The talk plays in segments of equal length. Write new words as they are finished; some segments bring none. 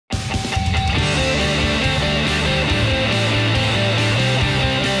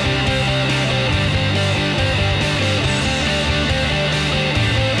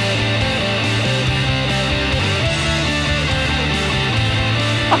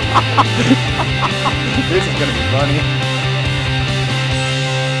This is gonna be funny.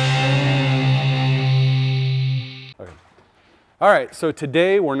 Okay. All right, so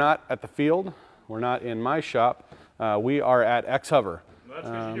today we're not at the field. We're not in my shop. We are at Xhover. That's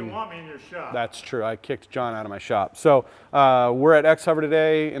because you didn't want me in your shop. That's true. I kicked John out of my shop. So we're at Xhover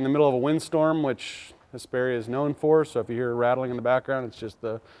today in the middle of a windstorm, which this area is known for. So if you hear rattling in the background, it's just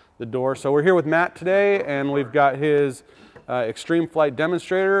the door. So we're here with Matt today, and we've got his extreme flight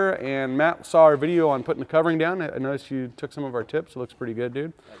demonstrator. And Matt saw our video on putting the covering down. I noticed you took some of our tips. It looks pretty good,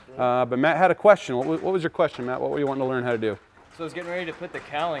 dude. But Matt had a question. What was your question, Matt? What were you wanting to learn how to do? So I was getting ready to put the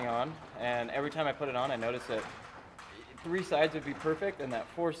cowling on, and every time I put it on, I noticed that 3 sides would be perfect, and that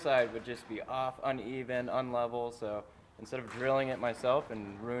 4th side would just be off, uneven, unlevel. So instead of drilling it myself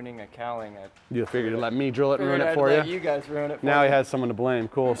and ruining a cowling, You figured to let me drill it and ruin it for you? let you guys ruin it for Now me. he has someone to blame.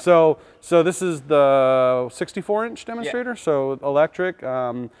 Cool. So this is the 64-inch demonstrator, so electric.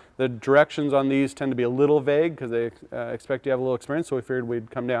 The directions on these tend to be a little vague because they expect you to have a little experience, so we figured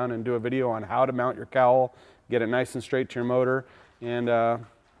we'd come down and do a video on how to mount your cowl, get it nice and straight to your motor, and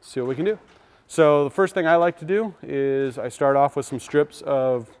see what we can do. So the first thing I like to do is I start off with some strips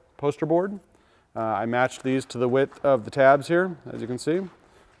of poster board. I matched these to the width of the tabs here, as you can see.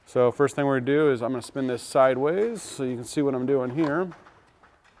 So first thing we're going to do is I'm going to spin this sideways so you can see what I'm doing here.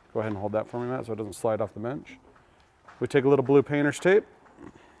 Go ahead and hold that for me, Matt, so it doesn't slide off the bench. We take a little blue painter's tape,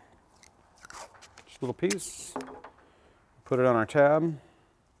 just a little piece, put it on our tab,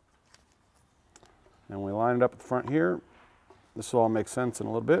 and we line it up at the front here. This will all make sense in a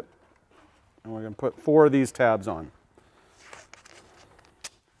little bit. And we're going to put 4 of these tabs on.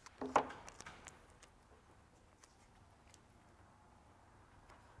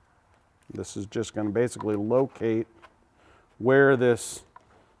 This is just going to basically locate where this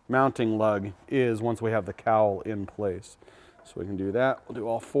mounting lug is once we have the cowl in place. So we can do that. We'll do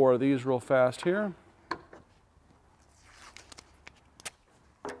all 4 of these real fast here.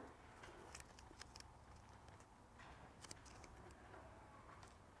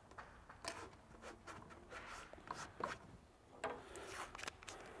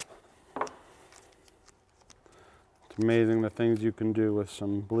 It's amazing the things you can do with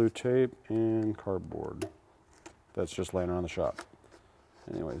some blue tape and cardboard. That's just laying around the shop.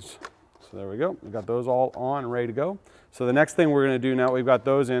 Anyways, so there we go. We got those all on and ready to go. So the next thing we're going to do now that we've got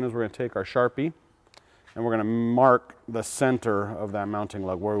those in is we're going to take our Sharpie and we're going to mark the center of that mounting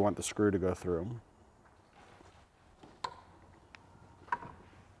lug where we want the screw to go through.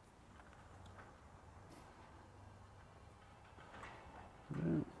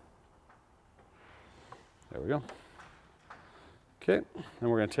 There we go. Okay, then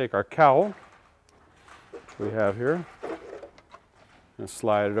we're going to take our cowl, which we have here, and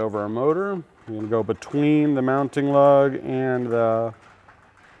slide it over our motor. We're going to go between the mounting lug and the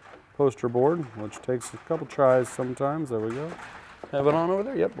poster board, which takes a couple tries sometimes. There we go. Have it on over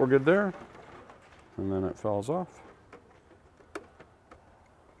there? Yep, we're good there. And then it falls off.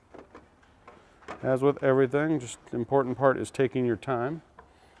 As with everything, just the important part is taking your time,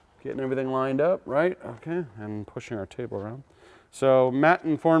 getting everything lined up, right? Okay, and pushing our tape around. So Matt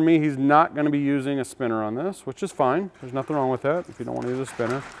informed me he's not going to be using a spinner on this, which is fine. There's nothing wrong with that if you don't want to use a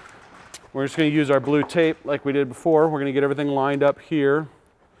spinner. We're just going to use our blue tape like we did before. We're going to get everything lined up here.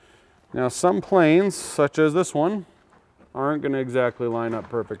 Now some planes, such as this one, aren't going to exactly line up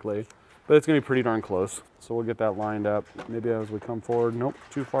perfectly, but it's going to be pretty darn close. So we'll get that lined up. Maybe as we come forward. Nope,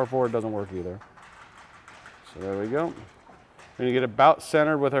 too far forward doesn't work either. So there we go. We're going to get about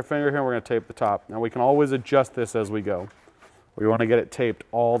centered with our finger here. We're going to tape the top. Now we can always adjust this as we go. We want to get it taped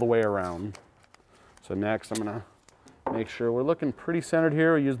all the way around. So next I'm going to make sure we're looking pretty centered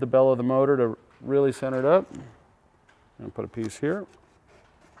here. We use the bellow of the motor to really center it up. I'm going to put a piece here.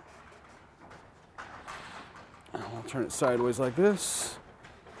 I'll turn it sideways like this.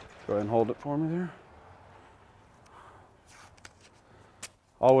 Go ahead and hold it for me there.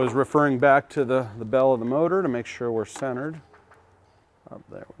 Always referring back to the bell of the motor to make sure we're centered. Up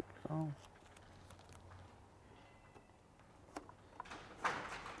there we go.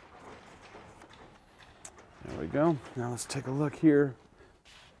 There we go. Now let's take a look here.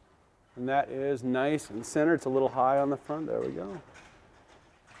 And that is nice and centered. It's a little high on the front. There we go.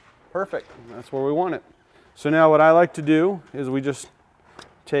 Perfect. That's where we want it. So now what I like to do is we just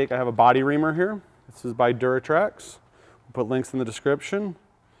take, I have a body reamer here. This is by Duratrax. We'll put links in the description.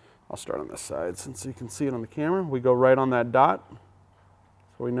 I'll start on this side since you can see it on the camera. We go right on that dot.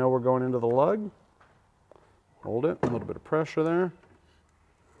 So we know we're going into the lug. Hold it, a little bit of pressure there.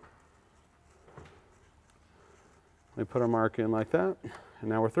 We put our mark in like that, and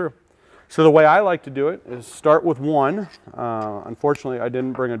now we're through. So the way I like to do it is start with one. Unfortunately, I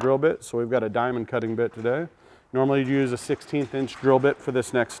didn't bring a drill bit, so we've got a diamond cutting bit today. Normally you'd use a 1/16 inch drill bit for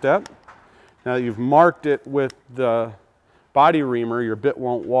this next step. Now that you've marked it with the body reamer, your bit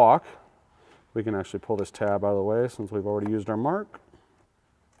won't walk. We can actually pull this tab out of the way since we've already used our mark.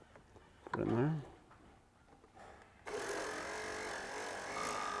 Put it in there.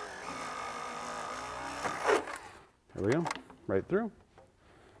 There we go, right through.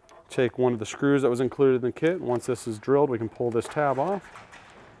 Take one of the screws that was included in the kit. Once this is drilled, we can pull this tab off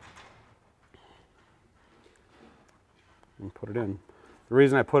and put it in. The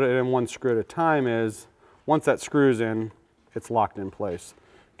reason I put it in one screw at a time is once that screw's in, it's locked in place.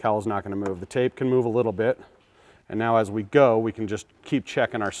 Cowl's not going to move. The tape can move a little bit, and now as we go, we can just keep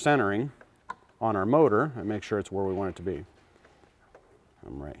checking our centering on our motor and make sure it's where we want it to be.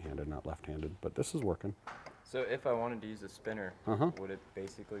 I'm right-handed, not left-handed, but this is working. So if I wanted to use a spinner, would it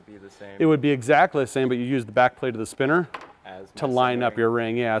basically be the same? It would be exactly the same, but you use the back plate of the spinner to line up your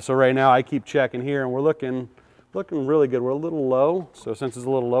ring. Yeah, so right now I keep checking here, and we're looking really good. We're a little low, so since it's a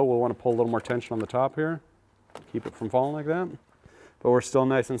little low, we'll want to pull a little more tension on the top here. Keep it from falling like that. But we're still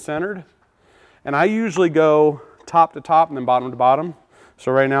nice and centered. And I usually go top to top and then bottom to bottom.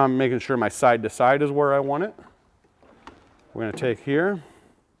 So right now I'm making sure my side to side is where I want it. We're going to take here,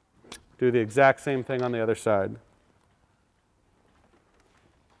 do the exact same thing on the other side.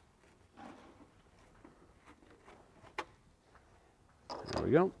 There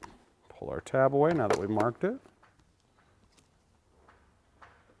we go. Pull our tab away now that we've marked it.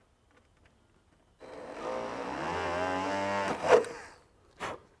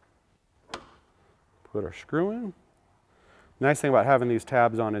 Put our screw in. Nice thing about having these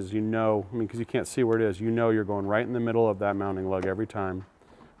tabs on is you know, I mean, because you can't see where it is, you know you're going right in the middle of that mounting lug every time,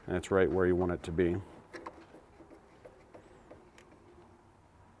 and it's right where you want it to be.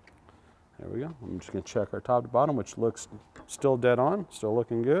 There we go. I'm just going to check our top to bottom, which looks still dead on, still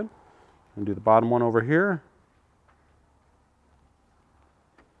looking good. And do the bottom one over here.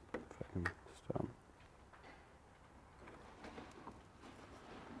 If I can stop.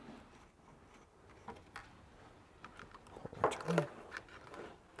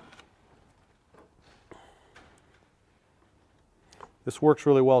 This works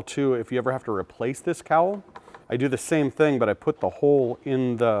really well too if you ever have to replace this cowl. I do the same thing, but I put the hole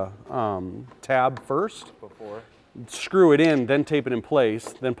in the tab first. Before. Screw it in, then tape it in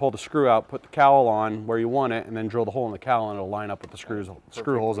place, then pull the screw out, put the cowl on where you want it, and then drill the hole in the cowl, and it'll line up with the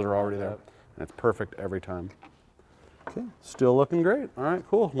screw holes that are already there. And it's perfect every time. Okay, still looking great. All right,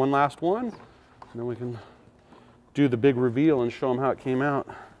 cool. One last one, and then we can do the big reveal and show them how it came out.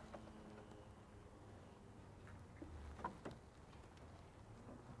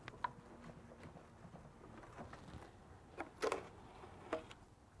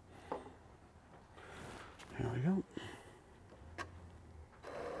 Here we go.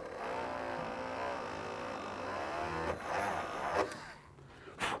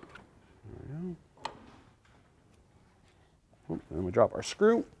 There we go. Oh, then we drop our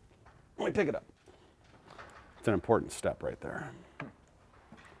screw and we pick it up. It's an important step right there.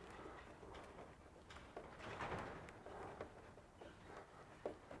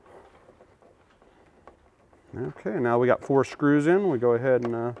 Okay, now we got 4 screws in. We go ahead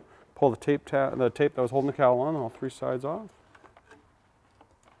and pull the tape that was holding the cowl on, all 3 sides off.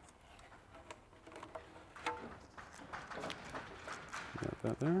 Got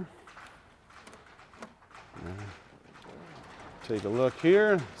that there. Take a look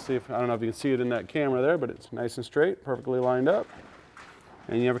here. See if, I don't know if you can see it in that camera there, but it's nice and straight, perfectly lined up.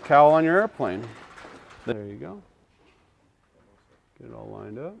 And you have a cowl on your airplane. There you go. Get it all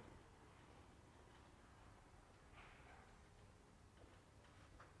lined up.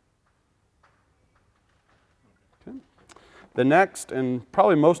 Okay. The next and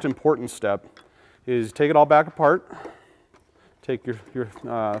probably most important step is take it all back apart. Take your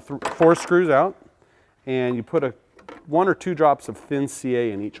 4 screws out, and you put 1 or 2 drops of thin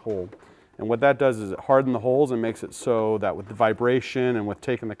CA in each hole. And what that does is it hardens the holes and makes it so that with the vibration and with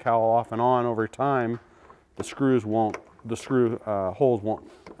taking the cowl off and on over time, the screw holes won't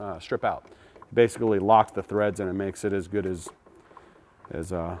strip out. It basically locks the threads and it makes it as good as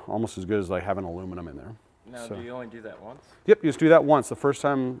almost as good as like having aluminum in there. Now, do you only do that once? Yep, you just do that once. The first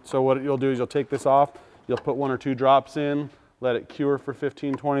time, so what you'll do is you'll take this off, you'll put 1 or 2 drops in, let it cure for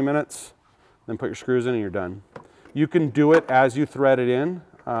 15, 20 minutes, then put your screws in and you're done. You can do it as you thread it in,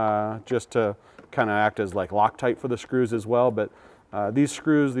 just to kind of act as like Loctite for the screws as well, but these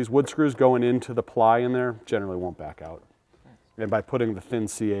wood screws going into the ply in there generally won't back out. And by putting the thin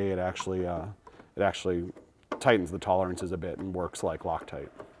CA, it actually tightens the tolerances a bit and works like Loctite.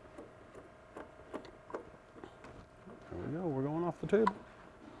 we go, we're going off the table.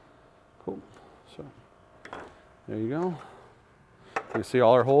 Cool. So there you go. You see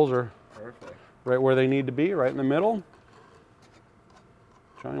all our holes are Perfect. right where they need to be, right in the middle.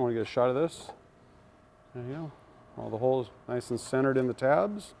 John, you want to get a shot of this? There you go. All the holes nice and centered in the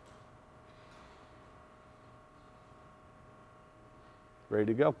tabs. Ready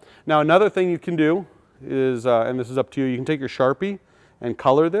to go. Now another thing you can do is, and this is up to you, you can take your Sharpie and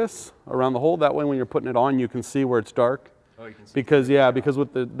color this around the hole. That way when you're putting it on, you can see where it's dark. Oh, you can see. Because, because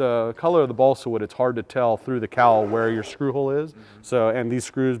with the color of the balsa wood, it's hard to tell through the cowl where your screw hole is. So, and these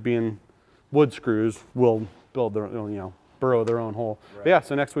screws being wood screws will build their own, burrow their own hole. Right. But yeah,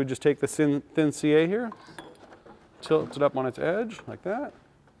 so next we just take the thin CA here, tilt it up on its edge like that.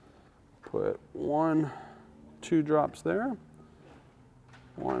 Put 1, 2 drops there.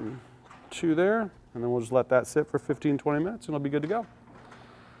 1, 2 there, and then we'll just let that sit for 15, 20 minutes and it'll be good to go.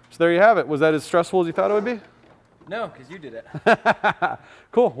 So there you have it. Was that as stressful as you thought it would be? No, because you did it.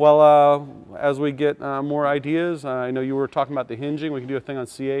 Cool. Well, as we get more ideas, I know you were talking about the hinging. We can do a thing on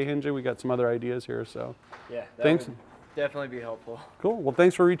CA hinging. We got some other ideas here, so. Yeah, that thanks. would definitely be helpful. Cool. Well,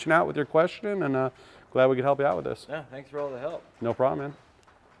 thanks for reaching out with your question, and glad we could help you out with this. Yeah, thanks for all the help. No problem, man.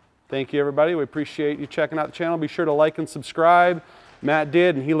 Thank you, everybody. We appreciate you checking out the channel. Be sure to like and subscribe. Matt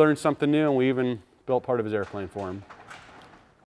did, and he learned something new, and we even built part of his airplane for him.